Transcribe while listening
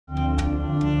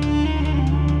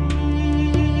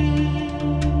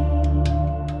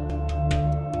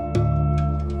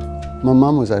My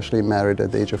mom was actually married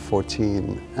at the age of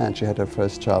 14, and she had her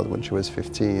first child when she was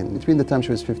 15. Between the time she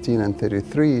was 15 and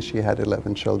 33, she had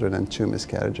 11 children and 2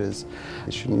 miscarriages.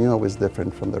 She knew I was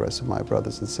different from the rest of my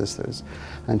brothers and sisters,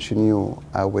 and she knew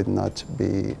I would not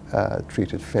be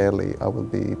treated fairly. I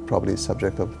would be probably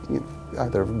subject of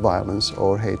either violence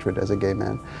or hatred as a gay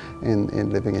man in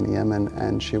living in Yemen,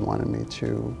 and she wanted me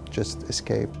to just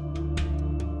escape.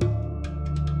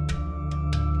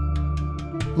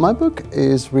 My book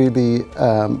is really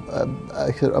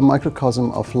a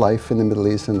microcosm of life in the Middle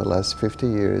East in the last 50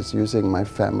 years, using my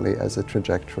family as a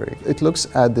trajectory. It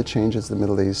looks at the changes in the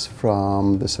Middle East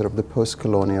from the sort of the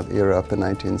post-colonial era of the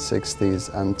 1960s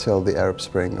until the Arab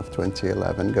Spring of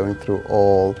 2011, going through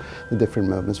all the different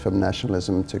movements from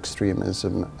nationalism to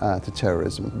extremism to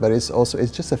terrorism. But it's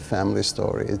just a family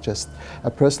story. It's just a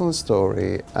personal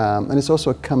story, and it's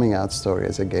also a coming out story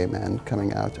as a gay man,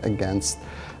 coming out against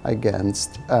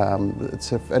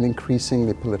sort of an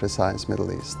increasingly politicized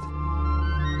Middle East.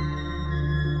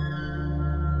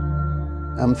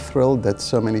 I'm thrilled that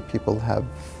so many people have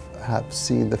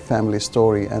seen the family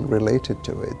story and related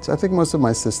to it. I think most of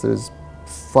my sisters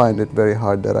find it very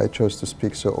hard that I chose to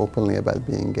speak so openly about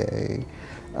being gay.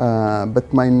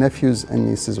 But my nephews and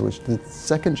nieces, which the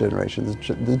second generation,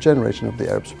 the generation of the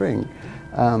Arab Spring,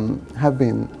 have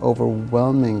been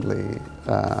overwhelmingly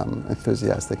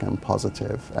enthusiastic and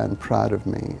positive and proud of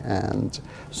me and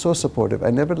so supportive.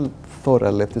 I never thought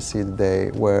I'd live to see the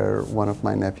day where one of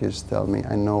my nephews tell me,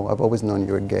 I've always known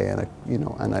you were gay, and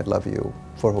and I love you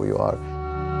for who you are.